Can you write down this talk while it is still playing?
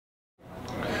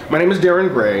My name is Darrin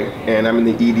Gray, and I'm in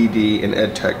the EDD and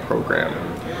EdTech program.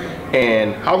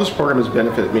 And how this program has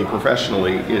benefited me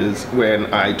professionally is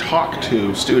when I talk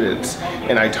to students,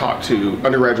 and I talk to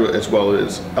undergraduate as well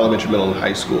as elementary, middle, and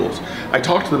high schools. I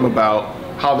talk to them about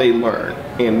how they learn.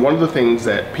 And one of the things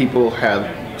that people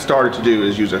have started to do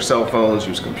is use their cell phones,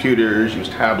 use computers, use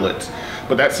tablets,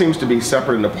 but that seems to be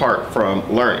separate and apart from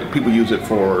learning. People use it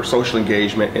for social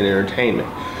engagement and entertainment.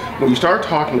 When you start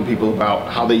talking to people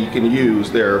about how they can use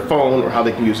their phone or how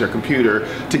they can use their computer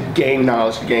to gain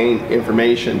knowledge, to gain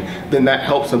information, then that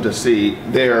helps them to see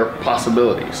their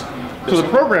possibilities. So the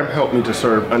program helped me to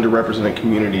serve underrepresented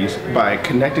communities by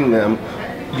connecting them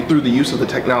through the use of the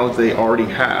technology they already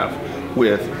have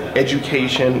with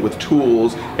education, with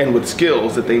tools, and with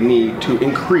skills that they need to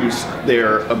increase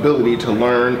their ability to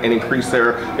learn and increase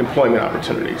their employment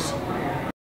opportunities.